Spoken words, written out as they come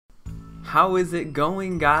How is it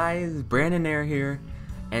going, guys? Brandonville here,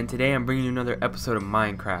 and today I'm bringing you another episode of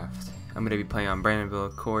Minecraft. I'm going to be playing on Brandonville,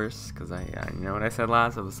 of course, because I know what I said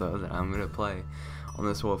last episode, that I'm going to play on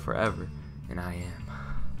this world forever, and I am.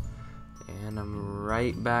 And I'm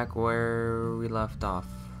right back where we left off.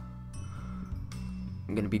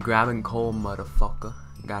 I'm going to be grabbing coal, motherfucker.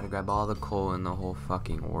 Gotta grab all the coal in the whole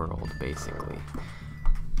fucking world, basically.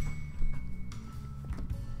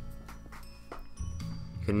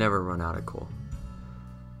 You can never run out of coal.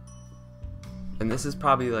 And this is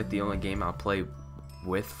probably like the only game I'll play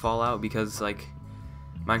with Fallout, because like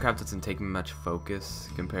Minecraft doesn't take much focus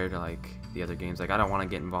compared to like the other games. Like I don't want to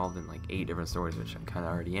get involved in like 8 different stories, which I kind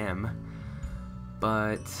of already am.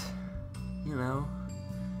 But you know,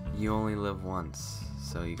 you only live once,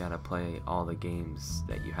 so you gotta play all the games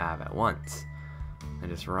that you have at once. I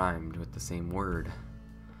just rhymed with the same word.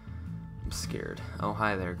 I'm scared. Oh,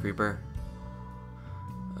 hi there, creeper.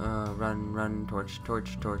 Run, run, torch,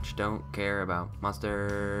 torch, torch. Don't care about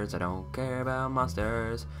monsters. I don't care about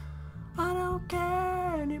monsters. I don't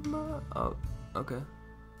care anymore. Oh, okay.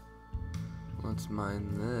 Let's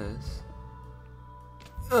mine this.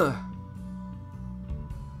 Ugh.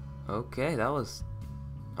 Okay, that was...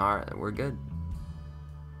 Alright, we're good.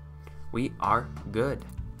 We are good.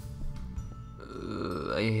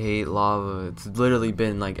 I hate lava. It's literally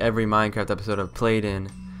been like every Minecraft episode I've played in,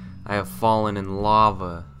 I have fallen in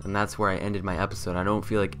lava, and that's where I ended my episode. I don't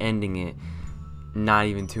feel like ending it not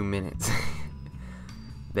even 2 minutes.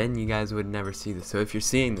 Then you guys would never see this. So if you're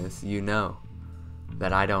seeing this, you know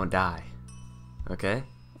that I don't die. Okay?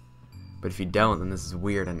 But if you don't, then this is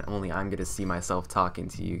weird, and only I'm gonna see myself talking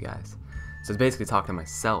to you guys. So it's basically talking to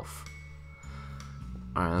myself.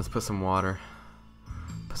 Alright, let's put some water.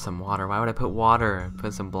 Put some water. Why would I put water?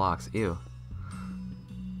 Put some blocks. Ew.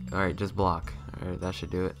 Alright, just block. Alright, that should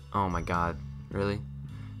do it. Oh my god. Really?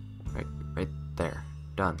 Right there.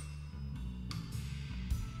 Done.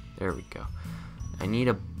 There we go. I need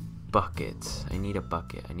a bucket. I need a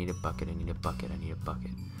bucket. I need a bucket. I need a bucket. I need a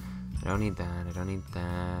bucket. I don't need that. I don't need that.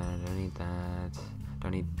 I don't need that. I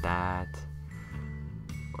don't need that.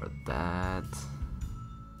 Or that.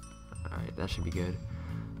 Alright, that should be good.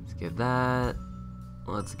 Let's get that.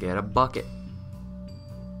 Let's get a bucket.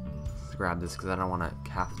 Let's grab this because I don't want to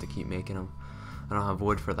have to keep making them. I don't have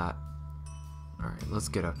wood for that. Alright, let's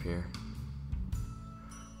get up here.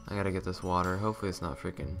 I gotta get this water. Hopefully it's not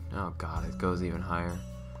freaking... Oh god, it goes even higher.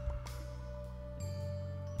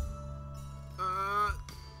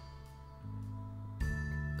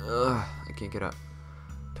 I can't get up.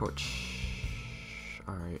 Torch.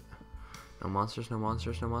 Alright. No monsters, no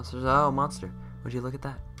monsters, no monsters. Oh, monster. Would you look at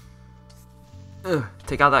that?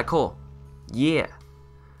 Take out that coal. Yeah.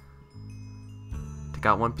 Take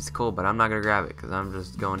out one piece of coal, but I'm not gonna grab it because I'm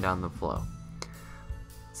just going down the flow.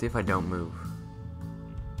 See if I don't move.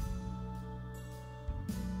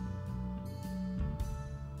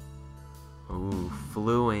 Ooh,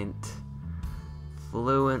 fluent.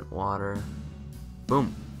 Fluent water.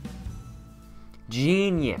 Boom.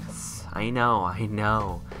 Genius. I know, I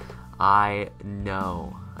know. I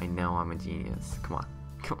know. I know I'm a genius. Come on.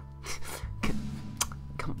 Come on.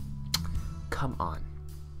 Come on.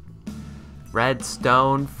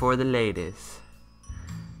 Redstone for the ladies.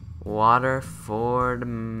 Water for the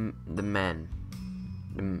men.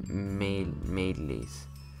 The maidlies.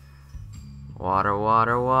 Water,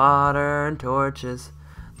 water, water, and torches.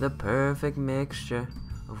 The perfect mixture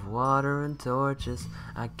of water and torches.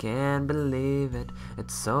 I can't believe it.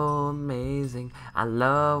 It's so amazing. I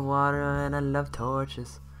love water and I love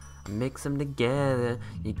torches. I mix them together.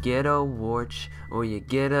 You get a warch, or you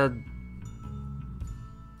get a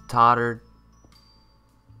totter.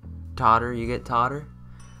 Totter, you get totter?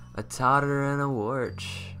 A totter and a warch.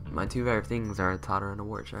 My two favorite things are a totter and a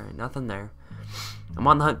warch. Alright, nothing there. I'm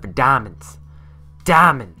on the hunt for diamonds.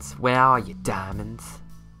 Diamonds! Where are you, diamonds?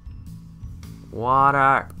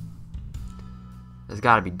 Water! There's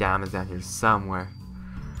gotta be diamonds down here somewhere.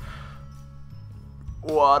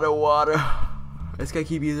 Water, water. I just gotta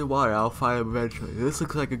keep using water. I'll find them eventually. This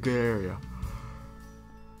looks like a good area.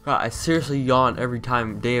 God, I seriously yawn every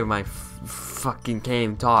day of my fucking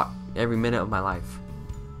game talk. Every minute of my life.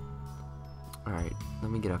 Alright, let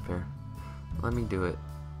me get up here. Let me do it.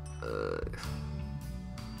 Okay,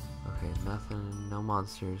 nothing. No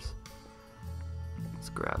monsters. Let's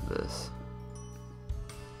grab this.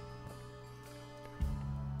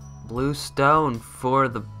 Blue stone for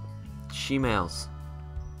the she-males.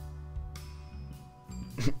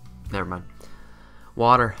 Never mind.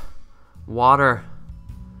 Water. Water.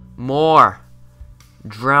 More.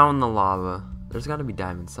 Drown the lava. There's gotta be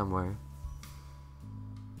diamonds somewhere.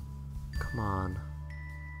 Come on.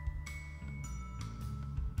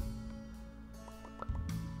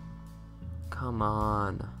 Come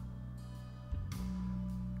on.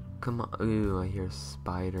 Come on. Ooh, I hear a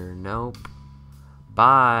spider. Nope.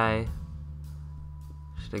 Bye.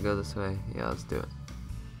 Should I go this way? Yeah, let's do it.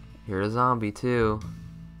 Here's a zombie too.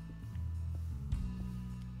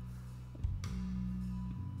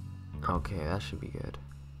 Okay, that should be good.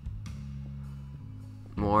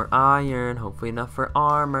 More iron. Hopefully enough for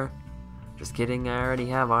armor. Just kidding, I already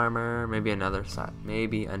have armor. Maybe another set.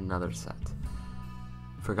 Maybe another set.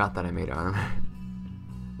 Forgot that I made armor.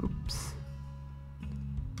 Oops.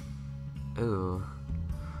 Ooh.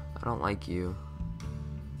 I don't like you.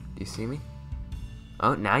 Do you see me?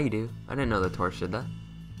 Oh, now you do. I didn't know the torch did that.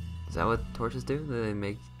 Is that what torches do? Do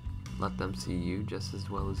they let them see you just as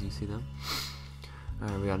well as you see them?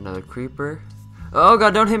 Alright, we got another creeper. Oh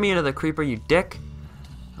god, don't hit me into the creeper, you dick!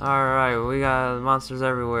 Alright, we got monsters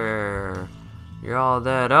everywhere. You're all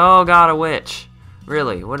dead. Oh god, a witch!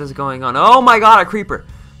 Really, what is going on? Oh my god, a creeper!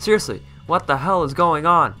 Seriously, what the hell is going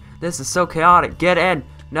on? This is so chaotic. Get in!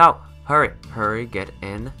 No! Hurry! Hurry, get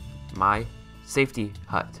in my safety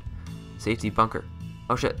hut. Safety bunker.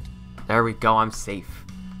 Oh shit. There we go, I'm safe.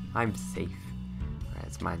 I'm safe. Alright,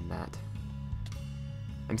 let's mine that.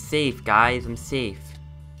 I'm safe, guys. I'm safe.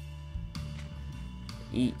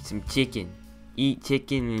 Eat some chicken. Eat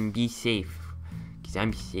chicken and be safe. Because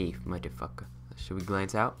I'm safe, motherfucker. Should we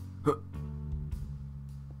glance out?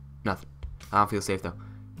 Nothing. I don't feel safe,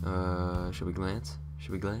 though. Should we glance?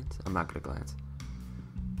 Should we glance? I'm not gonna glance.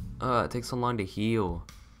 It takes so long to heal.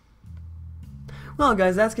 Well,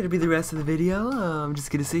 guys, that's gonna be the rest of the video. I'm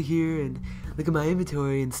just gonna sit here and look at my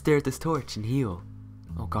inventory and stare at this torch and heal.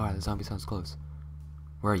 Oh god, the zombie sounds close.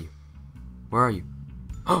 Where are you? Where are you?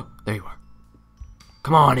 Oh, there you are.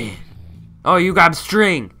 Come on in. Oh, you got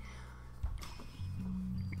string.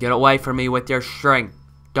 Get away from me with your string.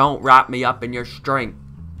 Don't wrap me up in your string.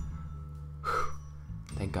 Whew.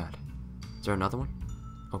 Thank god. Is there another one?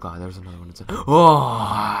 Oh god, there's another one. Oh,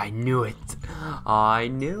 I knew it. I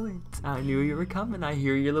knew it. I knew you were coming. I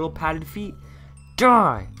hear your little padded feet.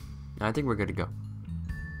 Die. I think we're good to go.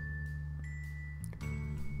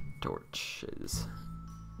 Torches.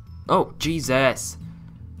 Oh, Jesus.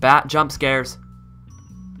 Bat jump scares.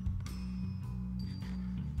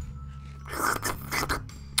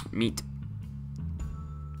 Meat.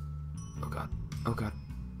 Oh god. Oh god.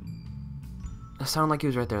 That sounded like he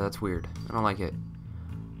was right there. That's weird. I don't like it.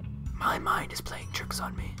 My mind is playing tricks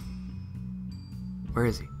on me. Where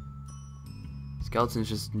is he? Skeleton's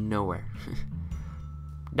just nowhere.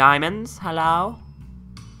 Diamonds, hello?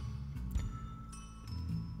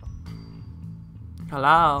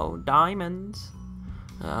 Hello, diamonds.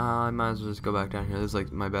 I might as well just go back down here. This is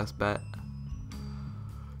like my best bet.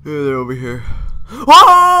 Yeah, they're over here.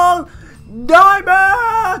 Oh!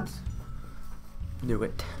 Diamonds! Knew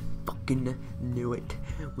it. Fucking knew it.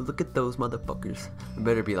 Well, look at those motherfuckers. There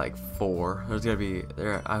better be like 4. There's gonna be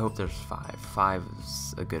there. I hope there's 5. 5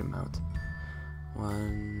 is a good amount.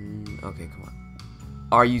 1. Okay, come on.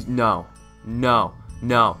 Are you? No. No.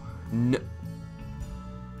 No. No.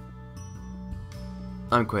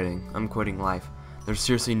 I'm quitting. I'm quitting life. There's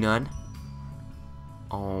seriously none.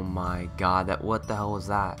 Oh my god. That. What the hell was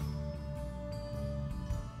that?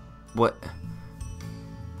 What?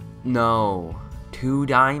 No. 2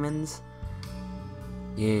 diamonds?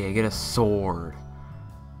 Yeah, get a sword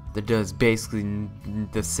that does basically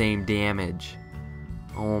the same damage.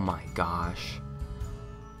 Oh my gosh.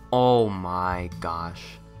 Oh my gosh.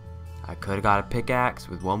 I could have got a pickaxe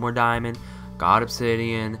with 1 more diamond, got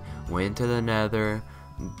obsidian, went to the nether,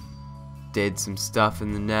 did some stuff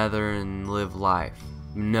in the nether and lived life.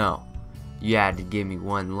 No. You had to give me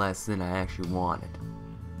 1 less than I actually wanted.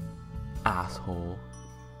 Asshole.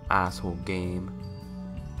 Asshole game.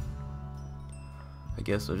 I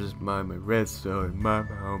guess I'll just mind my redstone and mind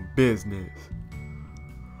my own business.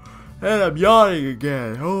 And I'm yawning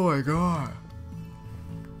again. Oh my god.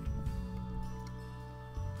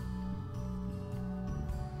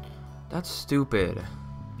 That's stupid.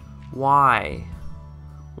 Why?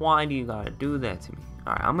 Why do you gotta do that to me?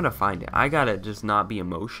 Alright, I'm gonna find it. I gotta just not be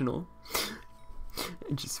emotional.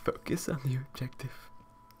 And just focus on the objective.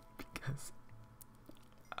 Because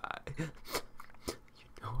you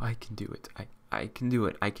know I can do it. I can do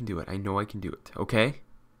it. I can do it. I know I can do it. Okay?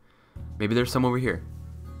 Maybe there's some over here.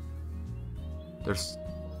 There's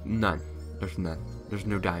none. There's none. There's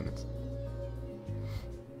no diamonds.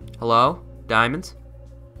 Hello? Diamonds?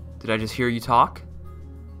 Did I just hear you talk?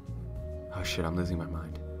 Oh shit, I'm losing my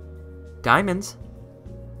mind. Diamonds?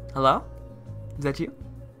 Hello? Is that you?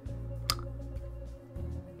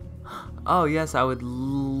 Oh yes, I would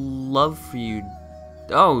love for you.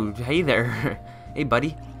 Oh, hey there. Hey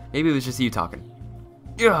buddy. Maybe it was just you talking.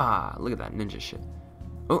 Yeah, look at that ninja shit.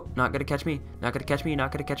 Oh, not gonna catch me. Not gonna catch me.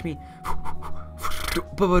 Not gonna catch me.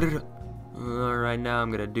 Alright, now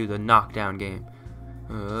I'm gonna do the knockdown game.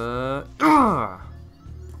 Oh.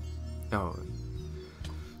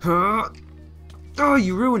 Oh,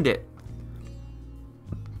 you ruined it.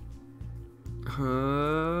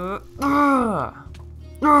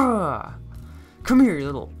 Come here, you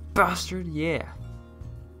little bastard. Yeah.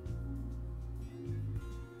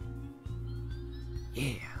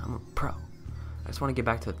 Yeah, I'm a pro. I just want to get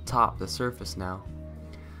back to the top, the surface now.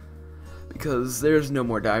 Because there's no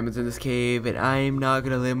more diamonds in this cave, and I'm not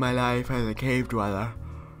gonna live my life as a cave dweller.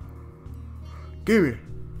 Gimme.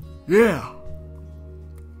 Yeah.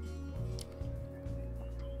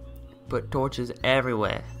 Put torches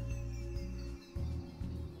everywhere.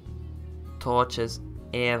 Torches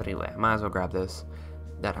everywhere. Might as well grab this.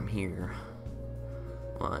 That I'm here.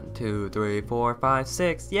 1, 2, 3, 4, 5,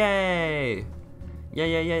 6. Yay! Yay,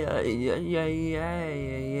 yay, yay, yay,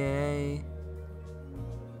 yay, yay.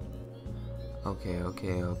 Okay.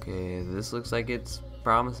 This looks like it's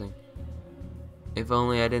promising. If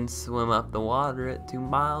only I didn't swim up the water at 2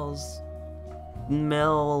 miles.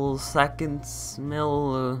 Milliseconds.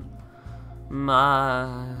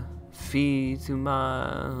 My feet to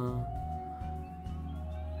my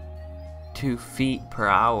 2 feet per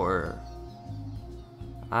hour.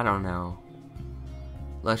 I don't know.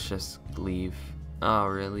 Let's just leave. Oh,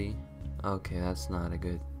 really? Okay, that's not a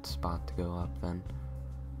good spot to go up then.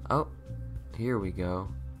 Oh, here we go.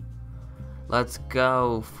 Let's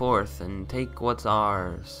go forth and take what's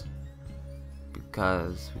ours.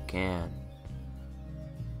 Because we can.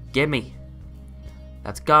 Gimme!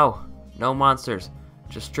 Let's go! No monsters.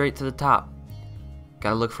 Just straight to the top.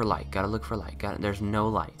 Gotta look for light. There's no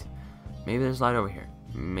light. Maybe there's light over here.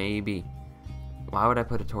 Maybe. Why would I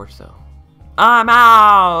put a torch though? I'm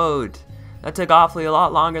out! That took awfully a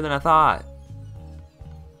lot longer than I thought.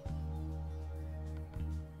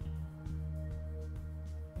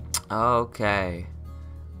 Okay.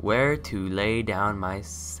 Where to lay down my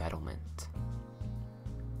settlement?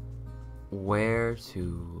 Where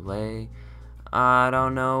to lay? I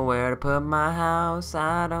don't know where to put my house.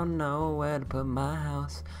 I don't know where to put my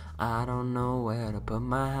house. I don't know where to put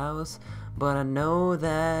my house. But I know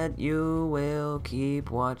that you will keep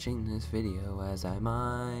watching this video as I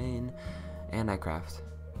mine and I craft.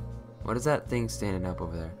 What is that thing standing up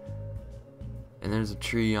over there? And there's a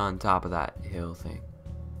tree on top of that hill thing.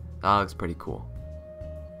 That looks pretty cool.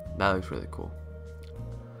 That looks really cool.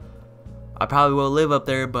 I probably will live up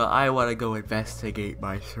there, but I want to go investigate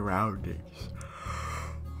my surroundings.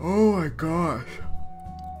 Oh my gosh.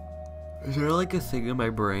 Is there like a thing in my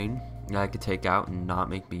brain that I could take out and not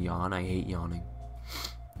make me yawn? I hate yawning.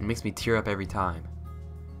 It makes me tear up every time.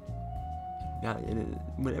 Yeah,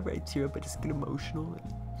 whenever I tear up, I just get emotional.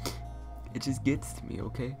 It just gets to me,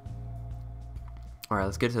 okay? Alright,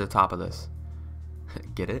 let's get to the top of this.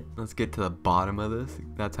 Get it? Let's get to the bottom of this.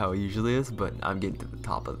 That's how it usually is, but I'm getting to the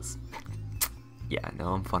top of this. Yeah,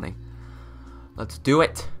 no, I'm funny. Let's do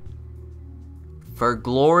it. For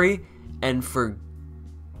glory and for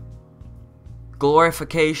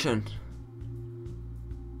glorification.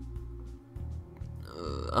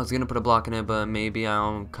 I was gonna put a block in it, but maybe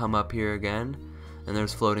I'll come up here again and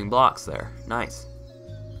there's floating blocks there. Nice.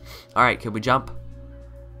 Alright, can we jump?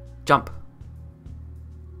 Jump.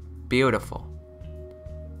 Beautiful.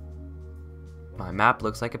 My map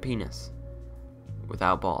looks like a penis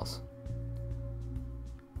without balls.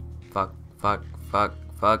 Fuck, fuck, fuck,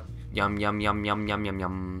 fuck. Yum, yum, yum, yum, yum, yum,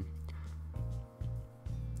 yum.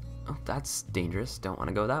 Oh, that's dangerous. Don't want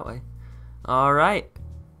to go that way. Alright.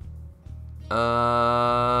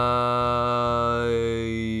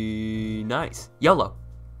 Nice. YOLO.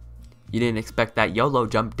 You didn't expect that YOLO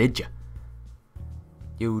jump, did you?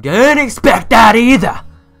 You didn't expect that either.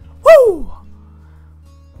 Woo!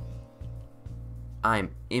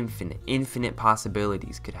 I'm infinite. Infinite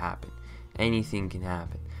possibilities could happen. Anything can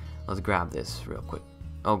happen. Let's grab this real quick.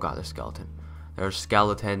 Oh god, there's skeleton. There's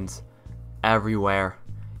skeletons everywhere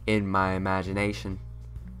in my imagination.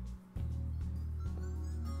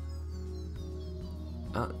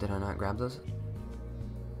 Oh, did I not grab those?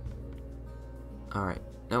 Alright.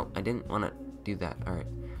 No, I didn't want to do that. Alright.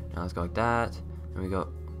 Now let's go like that. There we go.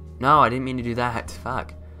 No, I didn't mean to do that.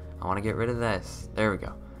 Fuck. I want to get rid of this. There we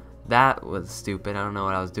go. That was stupid. I don't know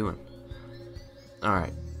what I was doing.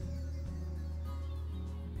 Alright.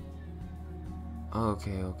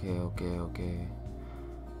 Okay.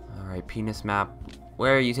 Alright, penis map.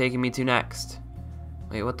 Where are you taking me to next?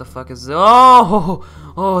 Wait, what the fuck is this? Oh!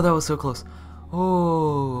 Oh, that was so close.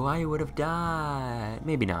 Oh, I would have died.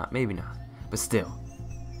 Maybe not. But still.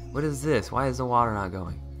 What is this? Why is the water not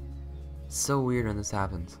going? It's so weird when this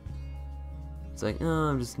happens. It's like, oh,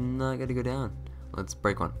 I'm just not gonna go down. Let's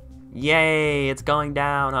break one. Yay! It's going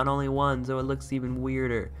down on only one, so it looks even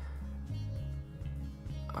weirder.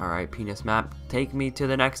 Alright, penis map. Take me to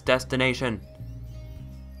the next destination.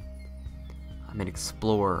 I'm an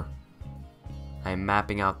explorer. I am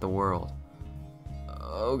mapping out the world.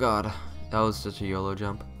 Oh god. That was such a YOLO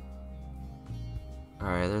jump.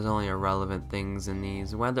 Alright, there's only irrelevant things in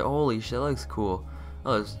these. Weather. Holy shit, that looks cool.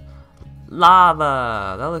 Oh, there's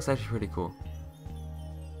lava! That looks actually pretty cool.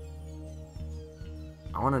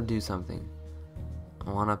 I want to do something.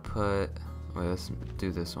 I want to put... Wait, let's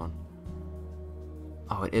do this one.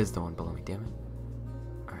 Oh, it is the one below me, damn it.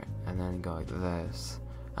 Alright, and then go like this.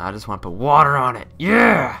 I just want to put water on it.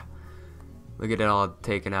 Yeah! Look at it all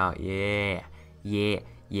taken out. Yeah. Yeah.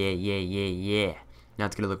 Yeah, yeah, yeah, yeah. Now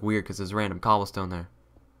it's going to look weird because there's random cobblestone there.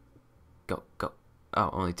 Go, go. Oh,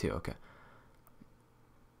 only 2, okay.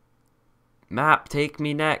 Map, take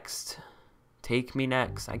me next. Take me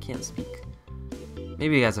next. I can't speak.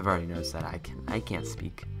 Maybe you guys have already noticed that I can't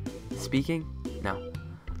speak. Speaking? No.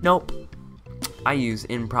 Nope. I use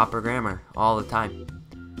improper grammar all the time.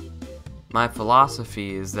 My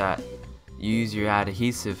philosophy is that you use your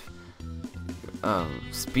adhesive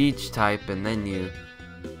speech type and then you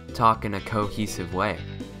talk in a cohesive way.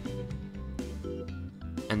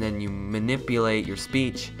 And then you manipulate your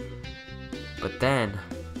speech, but then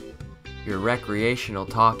your recreational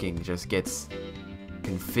talking just gets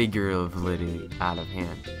configuratively out of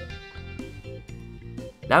hand.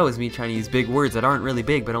 That was me trying to use big words that aren't really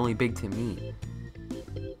big, but only big to me.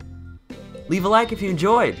 Leave a like if you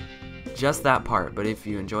enjoyed just that part, but if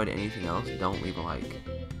you enjoyed anything else, don't leave a like.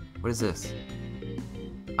 What is this?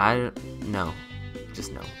 No.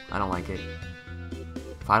 Just no. I don't like it.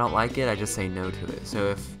 If I don't like it, I just say no to it. So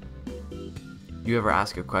if you ever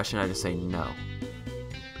ask a question, I just say no.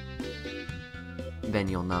 Then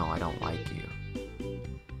you'll know I don't like you.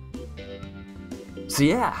 So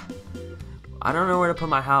yeah, I don't know where to put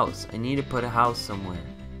my house. I need to put a house somewhere.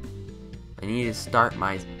 I need to start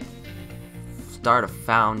a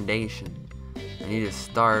foundation. I need to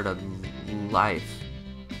start a life.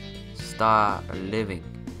 Start living.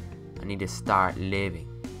 I need to start living.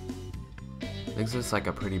 This looks like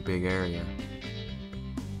a pretty big area.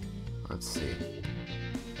 Let's see.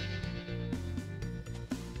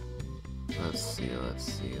 Let's see.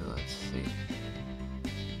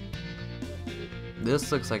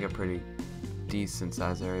 This looks like a pretty decent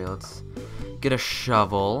sized area. Let's get a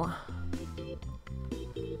shovel.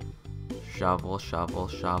 Shovel.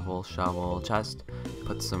 Chest.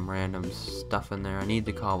 Put some random stuff in there. I need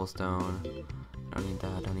the cobblestone. Don't need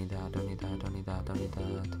that.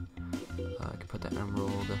 I can put the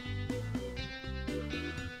emerald.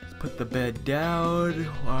 Let's put the bed down.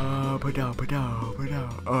 Put down. Oh my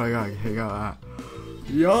god, I got that.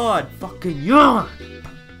 Yawn! Fucking yawn!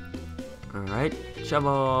 Alright,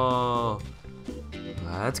 shovel.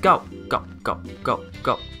 Let's go. Go.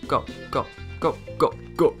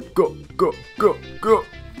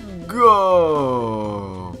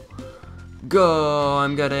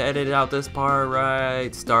 I'm gonna edit out this part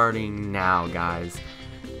right starting now, guys.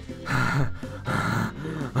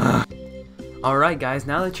 Alright guys,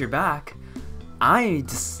 now that you're back, I'm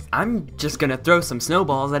just gonna throw some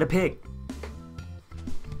snowballs at a pig.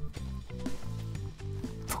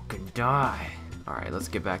 Fucking die. Alright, let's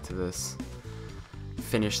get back to this.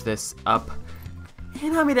 Finish this up.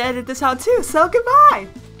 And I'm gonna edit this out too, so goodbye!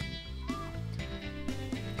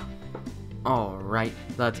 Alright,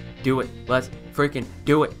 let's do it. Let's freaking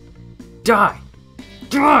do it. Die!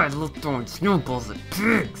 Die! Let's throw snowballs at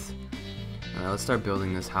pigs! Alright, let's start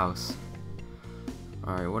building this house.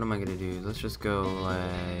 Alright, what am I gonna do? Let's just go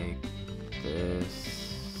like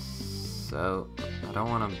this. So, I don't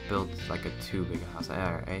want to build like a too big house.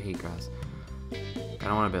 I hate grass. I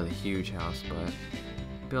don't want to build a huge house, but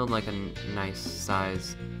build like a nice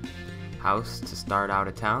size house to start out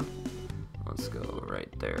of town. Let's go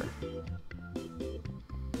right there.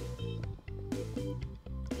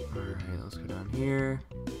 Alright, let's go down here.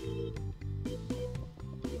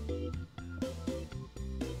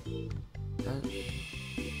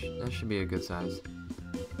 That should be a good size.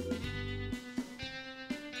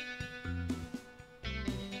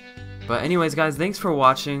 But anyways, guys, thanks for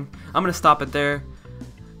watching. I'm gonna stop it there.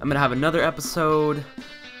 I'm gonna have another episode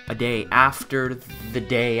a day after the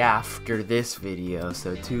day after this video,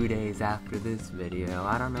 so 2 days after this video.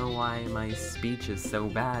 I don't know why my speech is so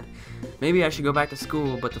bad. Maybe I should go back to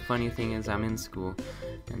school, but the funny thing is I'm in school,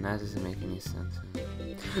 and that doesn't make any sense.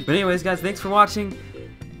 But anyways, guys, thanks for watching.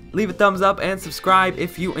 Leave a thumbs up and subscribe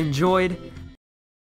if you enjoyed.